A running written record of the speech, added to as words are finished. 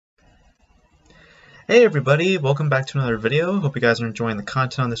Hey everybody, welcome back to another video. Hope you guys are enjoying the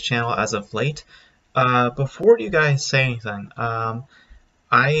content on this channel as of late. Before you guys say anything,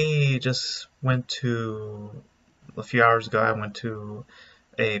 I just went to, a few hours ago, I went to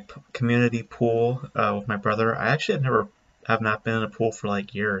a community pool with my brother. I actually have not been in a pool for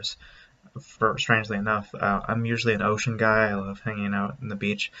like years, strangely enough. I'm usually an ocean guy. I love hanging out in the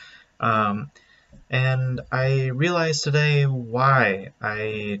beach. Um, and I realized today why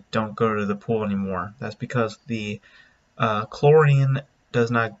I don't go to the pool anymore. That's because the chlorine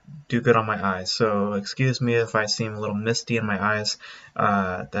does not do good on my eyes. So excuse me if I seem a little misty in my eyes.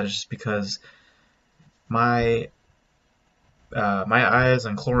 That is just because my my eyes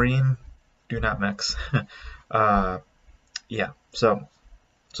and chlorine do not mix. uh, yeah, so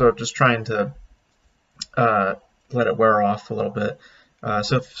just trying to let it wear off a little bit.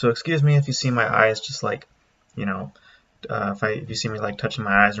 So excuse me if you see my eyes just like, you know, if you see me like touching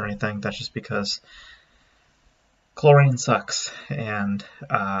my eyes or anything, that's just because chlorine sucks, and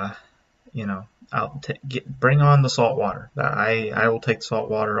you know, bring on the salt water. I will take salt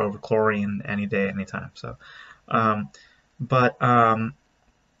water over chlorine any day, anytime. So, um, but um,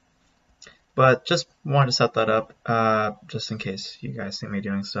 but just wanted to set that up, just in case you guys see me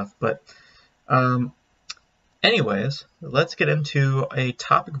doing stuff. But um, anyways, let's get into a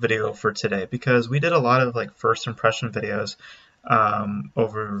topic video for today, because we did a lot of like first impression videos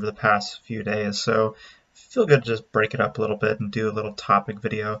over the past few days, so feel good to just break it up a little bit and do a little topic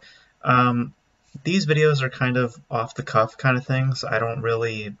video. These videos are kind of off the cuff kind of things. I don't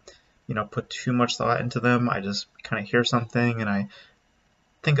really, put too much thought into them. I just kind of hear something and I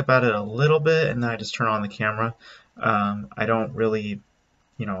think about it a little bit, and then I just turn on the camera. I don't really,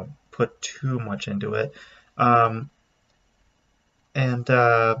 put too much into it. And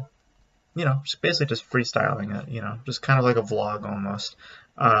just basically just freestyling it, just kind of like a vlog almost.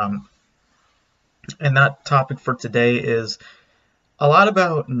 And that topic for today is a lot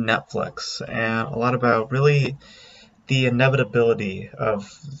about Netflix, and a lot about really the inevitability of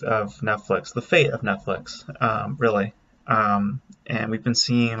Netflix, the fate of Netflix, really. And we've been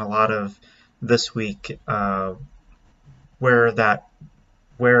seeing a lot of this week where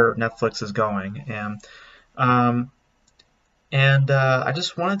Netflix is going, and I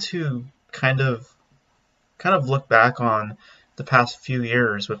just wanted to kind of look back on the past few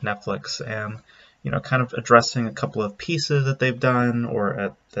years with Netflix, and kind of addressing a couple of pieces that they've done,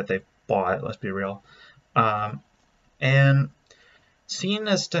 or that they've bought. Let's be real, and seeing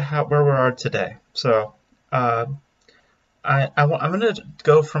as to where we are today. So I'm going to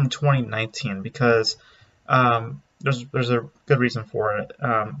go from 2019 because there's a good reason for it,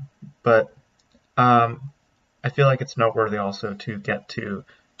 but I feel like it's noteworthy also to get to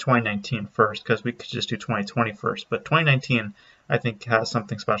 2019 first, because we could just do 2020 first, but 2019 I think has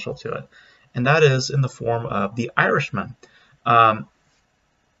something special to it, and that is in the form of The Irishman. The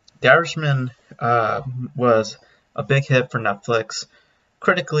Irishman was a big hit for Netflix,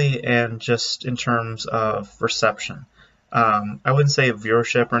 critically and just in terms of reception. I wouldn't say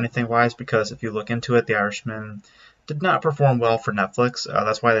viewership or anything wise, because if you look into it, The Irishman did not perform well for Netflix.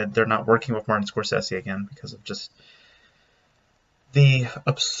 That's why they're not working with Martin Scorsese again, because of just the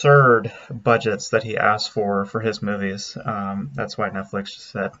absurd budgets that he asked for his movies. That's why Netflix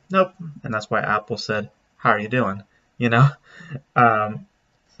just said nope, and that's why Apple said, "How are you doing?"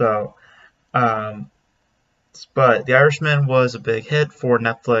 So, but The Irishman was a big hit for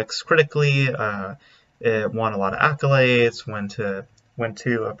Netflix critically. It won a lot of accolades, went to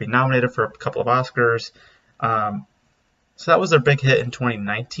be nominated for a couple of Oscars. So that was their big hit in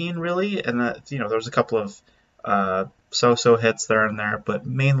 2019, really, and that there was a couple of so-so hits there and there, but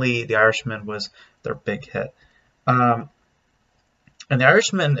mainly The Irishman was their big hit. And The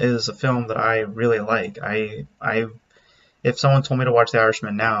Irishman is a film that I really like. If someone told me to watch The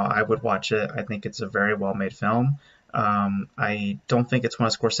Irishman now, I would watch it. I think it's a very well-made film. I don't think it's one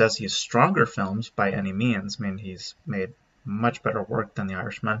of Scorsese's stronger films by any means. I mean, he's made much better work than The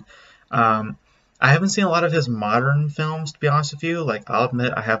Irishman. I haven't seen a lot of his modern films, to be honest with you. Like, I'll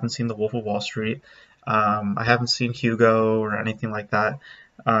admit, I haven't seen The Wolf of Wall Street. I haven't seen Hugo or anything like that.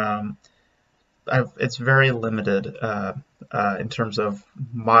 It's very limited in terms of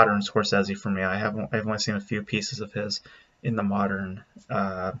modern Scorsese for me. I've only seen a few pieces of his in the modern,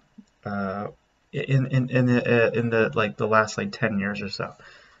 in the like the last like 10 years or so.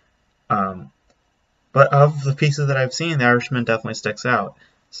 But of the pieces that I've seen, The Irishman definitely sticks out.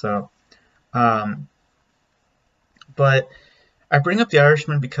 So, but I bring up The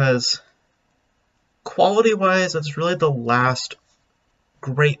Irishman because quality-wise, that's really the last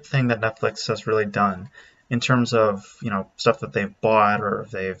great thing that Netflix has really done in terms of stuff that they've bought or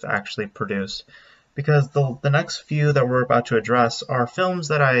they've actually produced. because the next few that we're about to address are films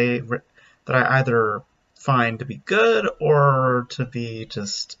that I either find to be good or to be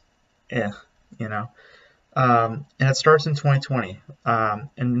just you know. And it starts in 2020. And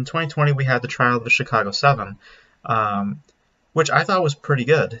in 2020 we had The Trial of the Chicago 7, which I thought was pretty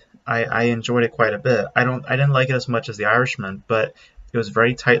good. I enjoyed it quite a bit. I didn't like it as much as The Irishman, but it was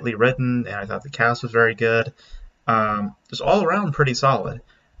very tightly written, and I thought the cast was very good. Just all around pretty solid.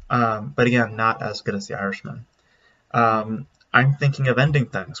 But again, not as good as The Irishman. I'm thinking of Ending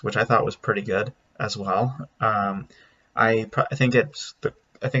Things, which I thought was pretty good as well. I think it's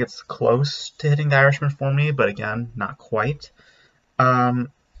close to hitting The Irishman for me, but again, not quite. And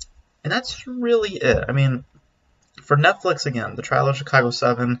that's really it. I mean, for Netflix, again, The Trial of Chicago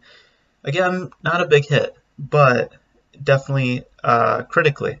 7, again, not a big hit, but definitely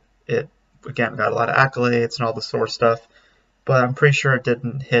critically, it again got a lot of accolades and all this sort of stuff. But I'm pretty sure it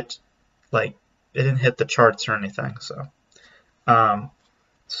didn't hit the charts or anything.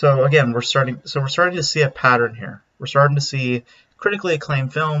 So again, we're starting to see a pattern here. We're starting to see critically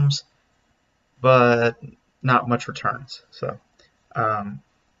acclaimed films, but not much returns. So, and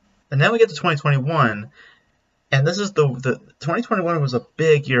then we get to 2021, and this is the 2021 was a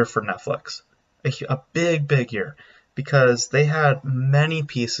big year for Netflix, a big year, because they had many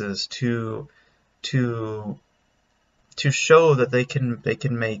pieces to show that they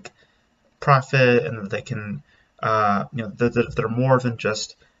can make profit, and that they can that they're more than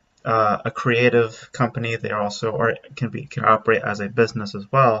just a creative company. They also can operate as a business as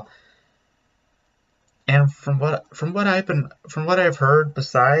well. And from what I've heard,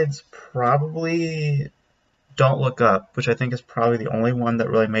 besides probably Don't Look Up, which I think is probably the only one that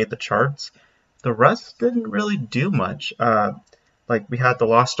really made the charts, the rest didn't really do much. Like we had The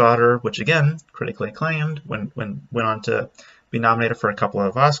Lost Daughter, which again critically acclaimed, went on to be nominated for a couple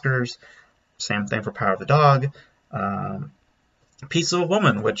of Oscars. Same thing for Power of the Dog. Piece of a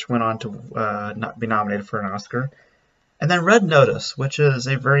Woman, which went on to not be nominated for an Oscar. And then Red Notice, which is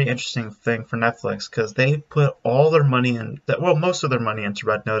a very interesting thing for Netflix, because they put all their money most of their money into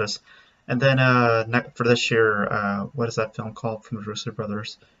Red Notice. And then for this year, what is that film called from the Russo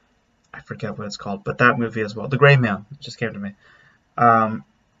brothers? I forget what it's called, but that movie as well. The Gray Man, it just came to me.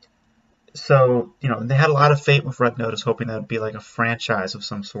 So, they had a lot of faith with Red Notice, hoping that it would be like a franchise of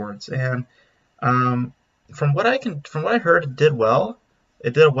some sorts. And from what I heard, it did well.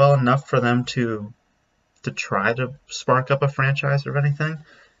 It did well enough for them to try to spark up a franchise or anything,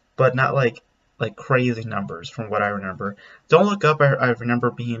 but not like crazy numbers from what I remember. Don't Look Up, I remember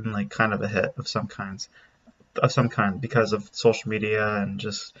being like kind of a hit of some kind because of social media and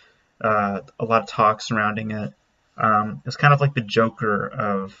just a lot of talk surrounding it. It's kind of like the Joker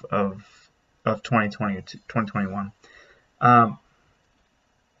of 2020 to 2021.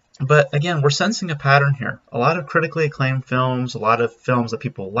 But again, we're sensing a pattern here. A lot of critically acclaimed films, a lot of films that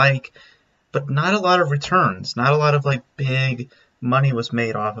people like, but not a lot of returns. Not a lot of like big money was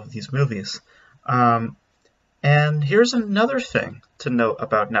made off of these movies. And here's another thing to note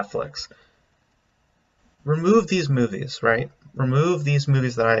about Netflix. Remove these movies, right? Remove these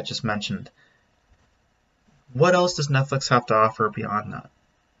movies that I just mentioned. What else does Netflix have to offer beyond that?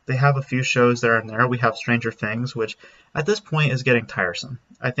 They have a few shows there and there. We have Stranger Things, which at this point is getting tiresome.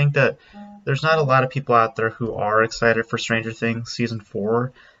 I think that there's not a lot of people out there who are excited for Stranger Things Season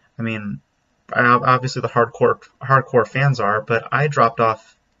 4. I mean, obviously the hardcore fans are, but I dropped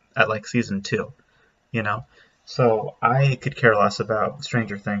off at like Season 2, So I could care less about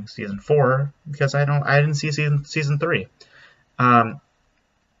Stranger Things Season 4 because I didn't see Season 3.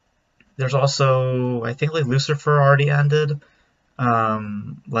 There's also, I think, like Lucifer already ended.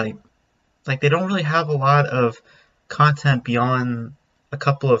 Like they don't really have a lot of content beyond a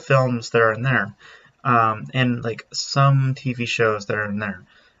couple of films that are in there, and like some TV shows that are in there,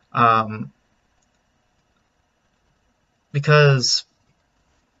 because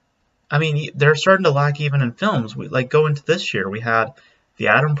I mean they're starting to lack even in films. We like go into this year, we had The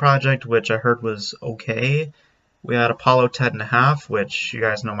Adam Project, which I heard was okay. We had Apollo 10.5, which you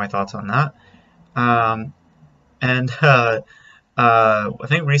guys know my thoughts on that. I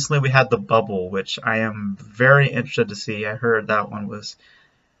think recently we had The Bubble, which I am very interested to see. I heard that one was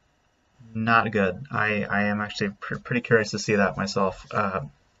not good. I am actually pretty curious to see that myself. A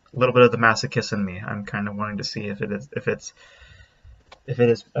little bit of the masochist in me. I'm kind of wanting to see if it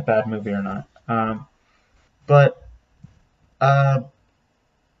is a bad movie or not. But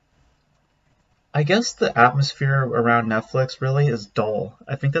I guess the atmosphere around Netflix really is dull.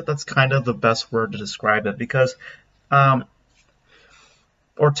 I think that's kind of the best word to describe it, because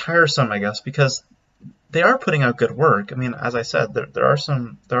or tiresome, I guess, because they are putting out good work. I mean, as I said, there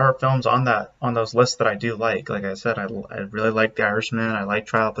are films on those lists that I do like. Like I said, I really like The Irishman. I like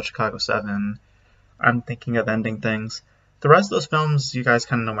Trial of the Chicago 7. I'm thinking of Ending Things. The rest of those films, you guys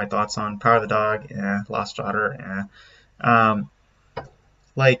kind of know my thoughts on. Power of the Dog, Lost Daughter, Um,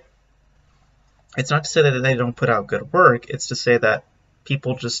 like, it's not to say that they don't put out good work. It's to say that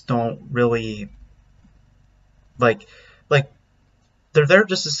people just don't really like like they're there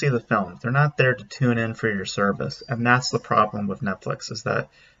just to see the film. They're not there to tune in for your service. And that's the problem with Netflix, is that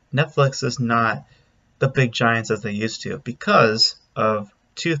Netflix is not the big giants as they used to because of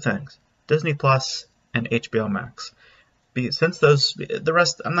two things: Disney Plus and HBO Max. Since the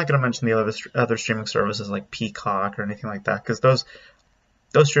rest, I'm not going to mention the other streaming services like Peacock or anything like that, because those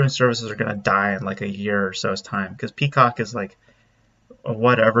streaming services are going to die in like a year or so's time. Because Peacock is like a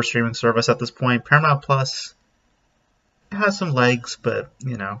whatever streaming service at this point. Paramount Plus, it has some legs, but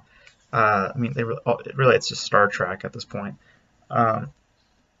I mean, really it's just Star Trek at this point. That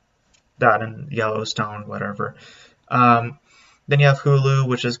and Yellowstone, whatever. Then you have Hulu,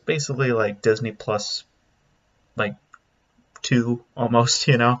 which is basically like Disney Plus, like 2 almost,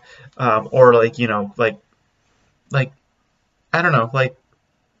 or like like I don't know, like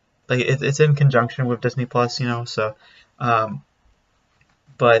it's in conjunction with Disney Plus, so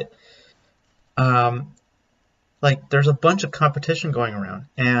but like there's a bunch of competition going around,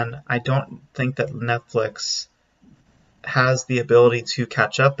 and I don't think that Netflix has the ability to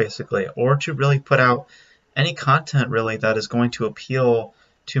catch up basically, or to really put out any content really that is going to appeal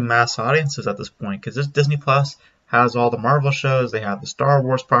to mass audiences at this point, because Disney Plus has all the Marvel shows, they have the Star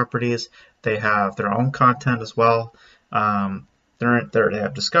Wars properties, they have their own content as well. They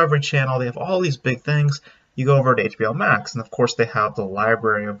have Discovery Channel, they have all these big things. You go over to HBO Max, and of course they have the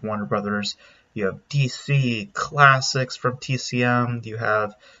library of Warner Brothers. You have DC classics from TCM. You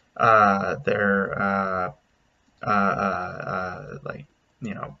have their like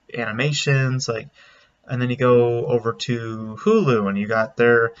animations, like, and then you go over to Hulu, and you got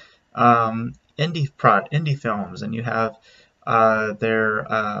their indie films, and you have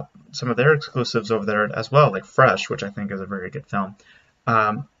their some of their exclusives over there as well, like Fresh, which I think is a very good film.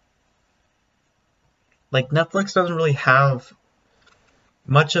 Like Netflix doesn't really have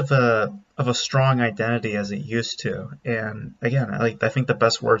much of a strong identity as it used to, and again, I think the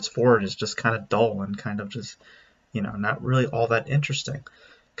best words for it is just kind of dull and kind of just not really all that interesting.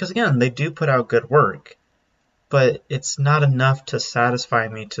 Because again, they do put out good work, but it's not enough to satisfy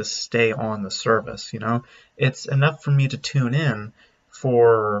me to stay on the service. It's enough for me to tune in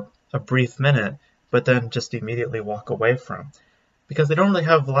for a brief minute, but then just immediately walk away from, because they don't really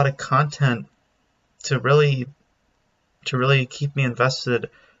have a lot of content to really keep me invested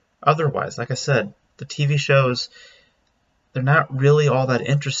otherwise. Like I said, the TV shows, they're not really all that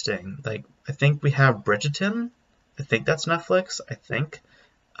interesting. Like, I think we have Bridgerton. I think that's Netflix. I think.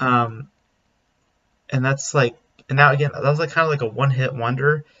 And that's like, and now again, that was like kind of like a one-hit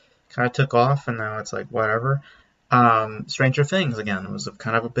wonder. Kind of took off, and now it's like whatever. Stranger Things, again, was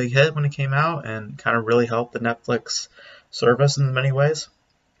kind of a big hit when it came out, and kind of really helped the Netflix service in many ways.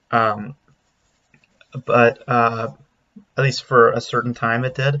 But at least for a certain time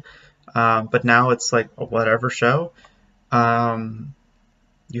it did. But now it's like a whatever show.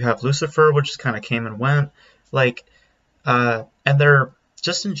 You have Lucifer, which kind of came and went. Like, and they're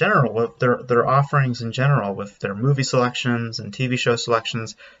just in general, with their offerings in general, with their movie selections and TV show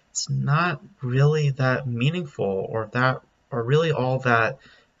selections, it's not really that meaningful, or really all that.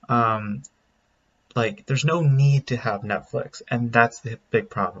 Like, there's no need to have Netflix, and that's the big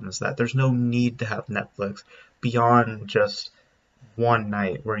problem, is that there's no need to have Netflix beyond just one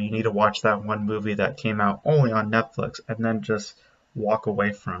night where you need to watch that one movie that came out only on Netflix and then just walk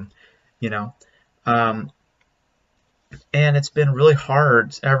away from, and it's been really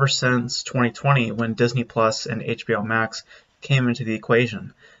hard ever since 2020, when Disney Plus and HBO Max came into the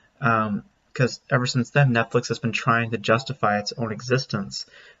equation, because ever since then Netflix has been trying to justify its own existence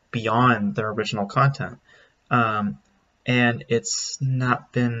beyond their original content, and it's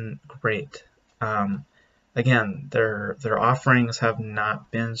not been great. Again, their offerings have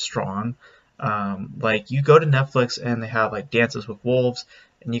not been strong. Like, you go to Netflix and they have like Dances with Wolves,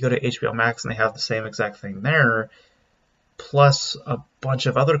 and you go to HBO Max and they have the same exact thing there, plus a bunch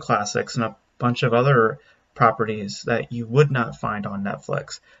of other classics and a bunch of other properties that you would not find on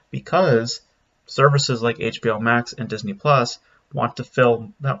Netflix, because services like HBO Max and Disney Plus want to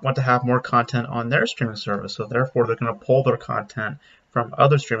have more content on their streaming service, so therefore they're going to pull their content from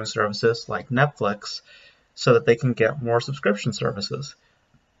other streaming services like Netflix, so that they can get more subscription services.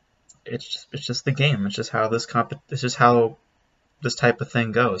 It's just the game. It's just how this type of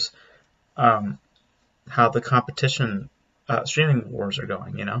thing goes. how the competition streaming wars are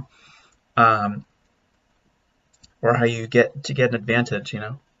going, you know, um, or how you get an advantage, you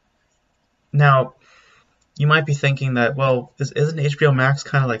know. Now, you might be thinking that, well, isn't HBO Max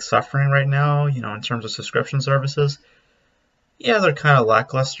kind of like suffering right now, you know, in terms of subscription services? Yeah, they're kind of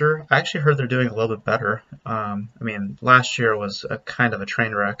lackluster. I actually heard they're doing a little bit better. I mean, last year was a kind of a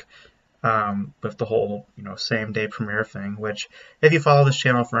train wreck with the whole, you know, same day premiere thing. Which, if you follow this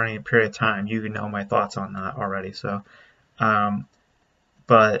channel for any period of time, you know my thoughts on that already. So, um,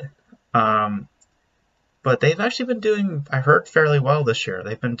 but um, but they've actually been doing, I heard, fairly well this year.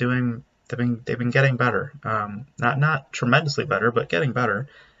 They've been getting better. Not tremendously better, but getting better.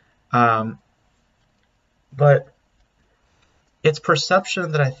 Um, but it's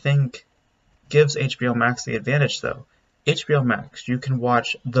perception that I think gives HBO Max the advantage, though. HBO Max, you can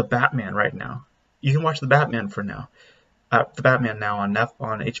watch The Batman right now. You can watch The Batman for now. The Batman now on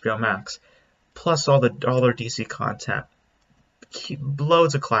HBO Max, plus all their DC content,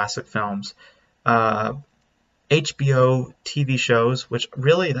 loads of classic films, HBO TV shows, which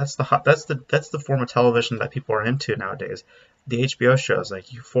really that's the form of television that people are into nowadays. The HBO shows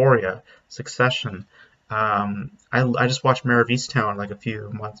like Euphoria, Succession. I just watched Mare of Easttown like a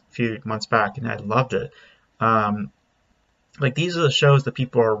few months back, and I loved it. Like these are the shows that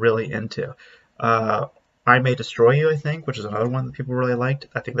people are really into. I May Destroy You, I think, which is another one that people really liked.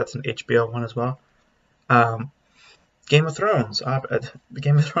 I think that's an HBO one as well. Um, Game of Thrones,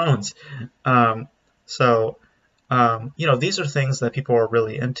 Game of Thrones. So, you know, these are things that people are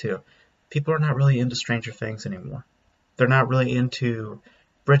really into. People are not really into Stranger Things anymore. They're not really into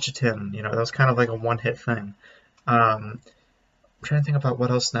Bridgerton. You know, that was kind of like a one-hit thing. I'm trying to think about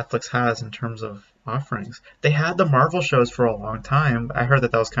what else Netflix has in terms of offerings. They had the Marvel shows for a long time. I heard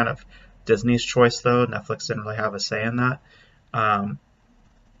that was kind of Disney's choice, though. Netflix didn't really have a say in that.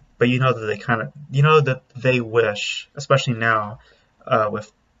 But you know that they wish, especially now,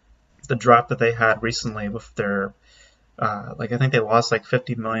 with the drop that they had recently with their, like I think they lost like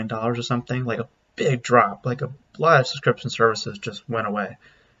 $50 million or something, like a big drop, like a lot of subscription services just went away.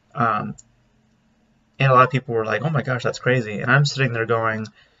 And a lot of people were like, "Oh my gosh, that's crazy!" And I'm sitting there going,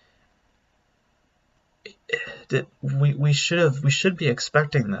 "We should be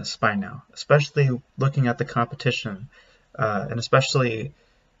expecting this by now, especially looking at the competition, and especially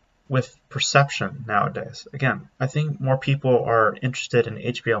with perception nowadays." Again, I think more people are interested in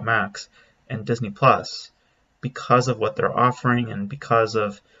HBO Max and Disney Plus because of what they're offering and because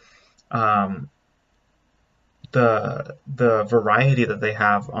of the variety that they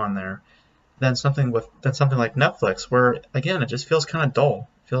have on there than something like Netflix, where again it just feels kind of dull,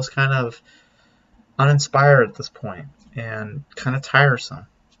 feels kind of uninspired at this point, and kind of tiresome.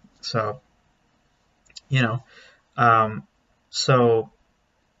 So, you know, so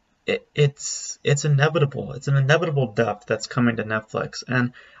it's inevitable. It's an inevitable depth that's coming to Netflix,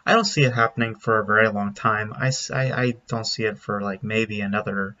 and I don't see it happening for a very long time. I don't see it for like maybe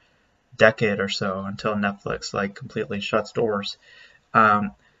another decade or so until Netflix like completely shuts doors.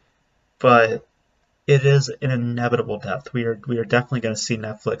 But it is an inevitable death. We are definitely going to see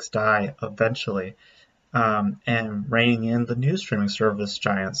Netflix die eventually, and reining in the new streaming service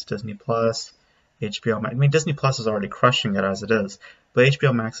giants, Disney Plus, HBO Max. I mean, Disney Plus is already crushing it as it is, but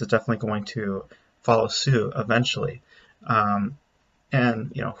HBO Max is definitely going to follow suit eventually.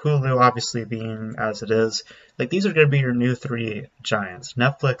 And you know, Hulu obviously being as it is, like these are going to be your new three giants.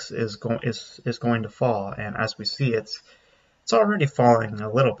 Netflix is going to fall, and as we see, it's already falling a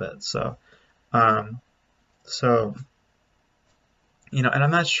little bit. So, so you know, and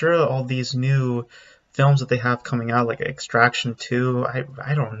I'm not sure all these new films that they have coming out, like Extraction 2.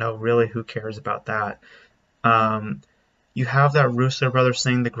 I don't know really who cares about that. You have that Russo brothers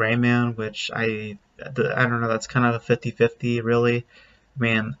thing, The Gray Man, which I don't know. That's kind of a 50-50, really.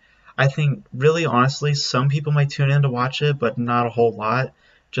 Man, I think really honestly, some people might tune in to watch it, but not a whole lot.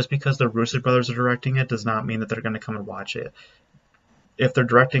 Just because the Russo brothers are directing it does not mean that they're going to come and watch it. If they're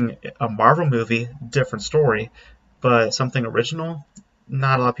directing a Marvel movie, different story, but something original,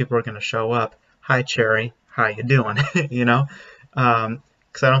 not a lot of people are going to show up. Hi, Cherry. How you doing? You know?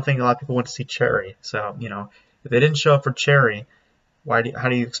 Because I don't think a lot of people want to see Cherry. So, you know, if they didn't show up for Cherry, how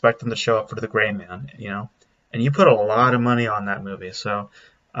do you expect them to show up for The Gray Man? You know? And you put a lot of money on that movie. So,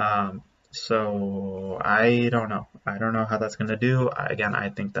 so I don't know. I don't know how that's going to do. Again, I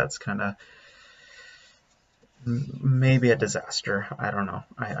think that's kind of maybe a disaster. I don't know.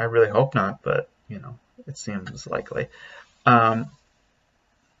 I really hope not, but you know, it seems likely.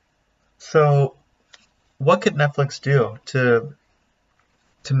 So what could Netflix do to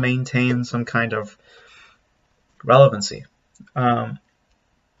maintain some kind of relevancy?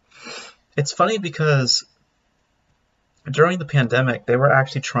 it's funny because during the pandemic, they were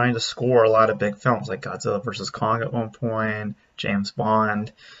actually trying to score a lot of big films like Godzilla vs. Kong at one point, James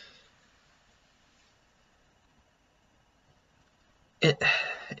Bond. It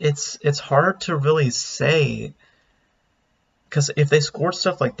it's hard to really say because if they scored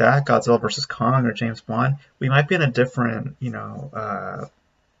stuff like that, Godzilla vs. Kong or James Bond, we might be in a different, world,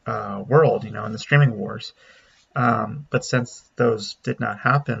 in the streaming wars. But since those did not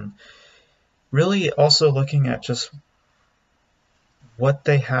happen, really also looking at just what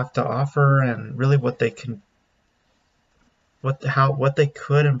they have to offer and really what they can, what they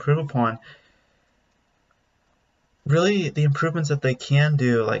could improve upon. Really, the improvements that they can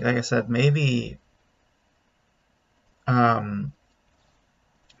do, like I said, um,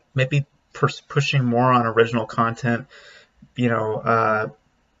 maybe pushing more on original content, you know,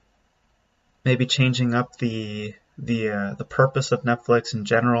 maybe changing up the purpose of Netflix in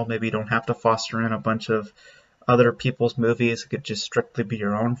general. Maybe you don't have to foster in a bunch of other people's movies. It could just strictly be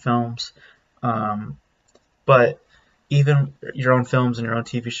your own films. But even your own films and your own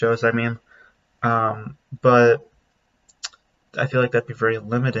TV shows, I mean. But I feel like that'd be very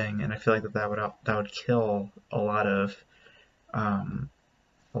limiting, and I feel like that would kill a lot of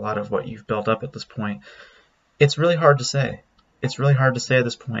what you've built up at this point. It's really hard to say. It's really hard to say at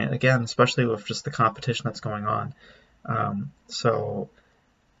this point, again, especially with just the competition that's going on. So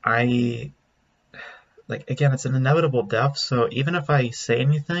I, like, again, it's an inevitable death, so even if I say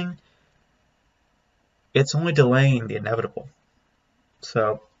anything, it's only delaying the inevitable.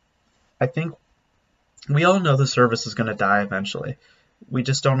 So I think we all know the service is going to die eventually. We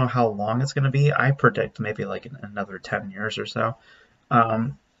just don't know how long it's going to be. I predict maybe like in another 10 years or so.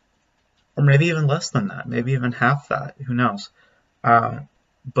 Or maybe even less than that. Maybe even half that. Who knows?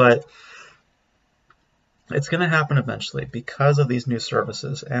 But it's going to happen eventually because of these new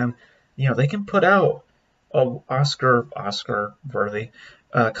services. And, they can put out Oscar-worthy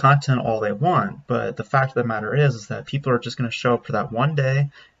content all they want, but the fact of the matter is that people are just going to show up for that one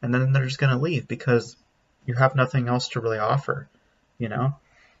day, and then they're just going to leave because you have nothing else to really offer,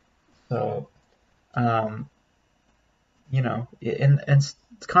 So, and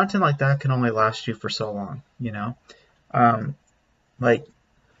content like that can only last you for so long, like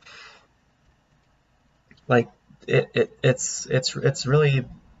it's really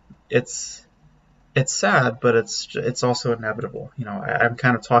it's sad, but it's also inevitable. I'm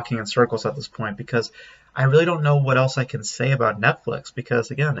kind of talking in circles at this point because I really don't know what else I can say about Netflix because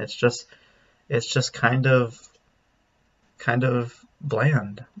again, it's just kind of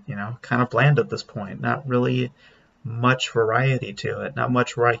bland, kind of bland at this point. Not really much variety to it. Not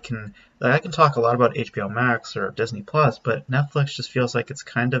much where I can talk a lot about HBO Max or Disney Plus, but Netflix just feels like it's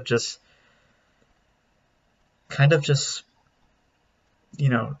kind of just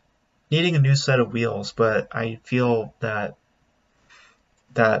needing a new set of wheels. But I feel that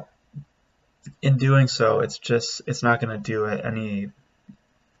in doing so, it's not going to do it any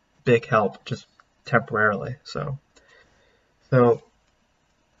big help, just temporarily. So I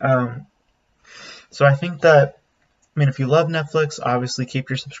think that, if you love Netflix, obviously keep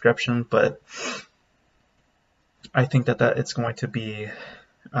your subscription, but I think that it's going to be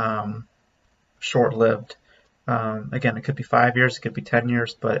short-lived. Again, it could be 5 years, it could be 10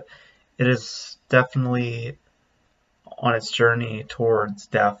 years, but it is definitely on its journey towards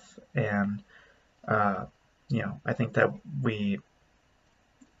death, and I think that we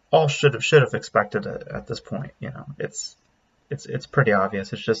all should have expected it at this point. It's pretty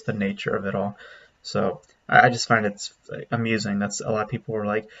obvious. It's just the nature of it all. So I just find it's amusing. That's a lot of people were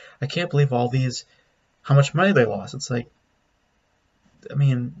like, I can't believe how much money they lost. It's like,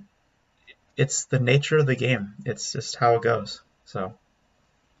 it's the nature of the game. It's just how it goes. So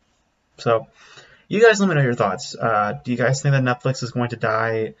you guys let me know your thoughts. Do you guys think that Netflix is going to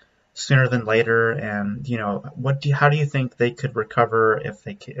die sooner than later? And how do you think they could recover if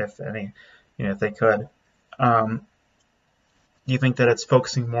they could? Do you think that it's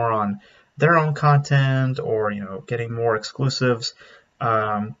focusing more on their own content or getting more exclusives?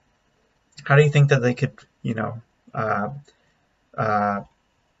 How do you think that they could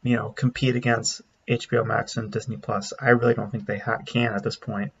compete against HBO Max and Disney Plus? I really don't think they can at this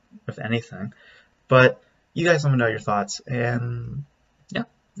point, if anything. But you guys let me know your thoughts. And yeah,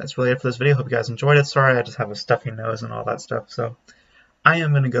 that's really it for this video. Hope you guys enjoyed it. Sorry, I just have a stuffy nose and all that stuff. So I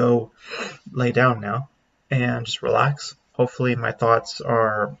am going to go lay down now and just relax. Hopefully my thoughts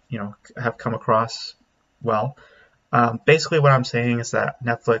are, have come across well. Basically what I'm saying is that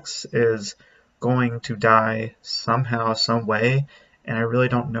Netflix is going to die somehow, some way, and I really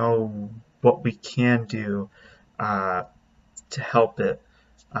don't know what we can do to help it.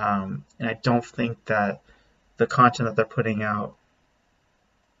 and I don't think that the content that they're putting out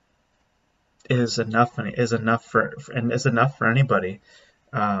is enough for anybody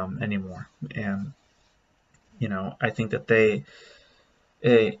anymore. And I think that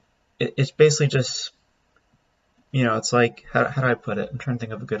it's basically just, it's like, how do I put it? I'm trying to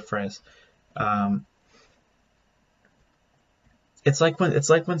think of a good phrase. It's like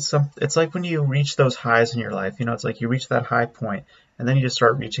when you reach those highs in your life. It's like you reach that high point, and then you just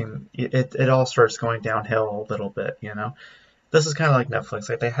start reaching it. It all starts going downhill a little bit. This is kind of like Netflix.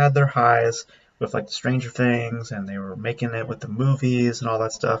 Like, they had their highs with like Stranger Things, and they were making it with the movies and all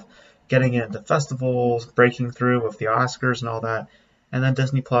that stuff, getting into festivals, breaking through with the Oscars and all that. And then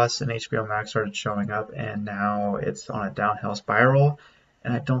Disney Plus and HBO Max started showing up, and now it's on a downhill spiral.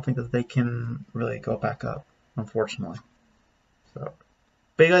 And I don't think that they can really go back up, unfortunately. So,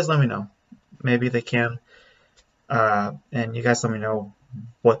 but you guys let me know. Maybe they can. And you guys let me know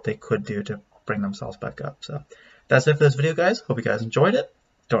what they could do to bring themselves back up. So that's it for this video, guys. Hope you guys enjoyed it.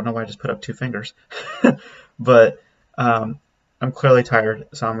 Don't know why I just put up 2 fingers. But I'm clearly tired,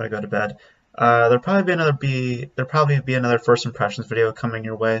 so I'm going to go to bed. There'll probably be another first impressions video coming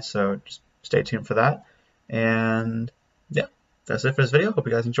your way, so just stay tuned for that. And yeah, that's it for this video. Hope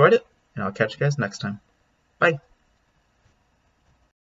you guys enjoyed it, and I'll catch you guys next time. Bye.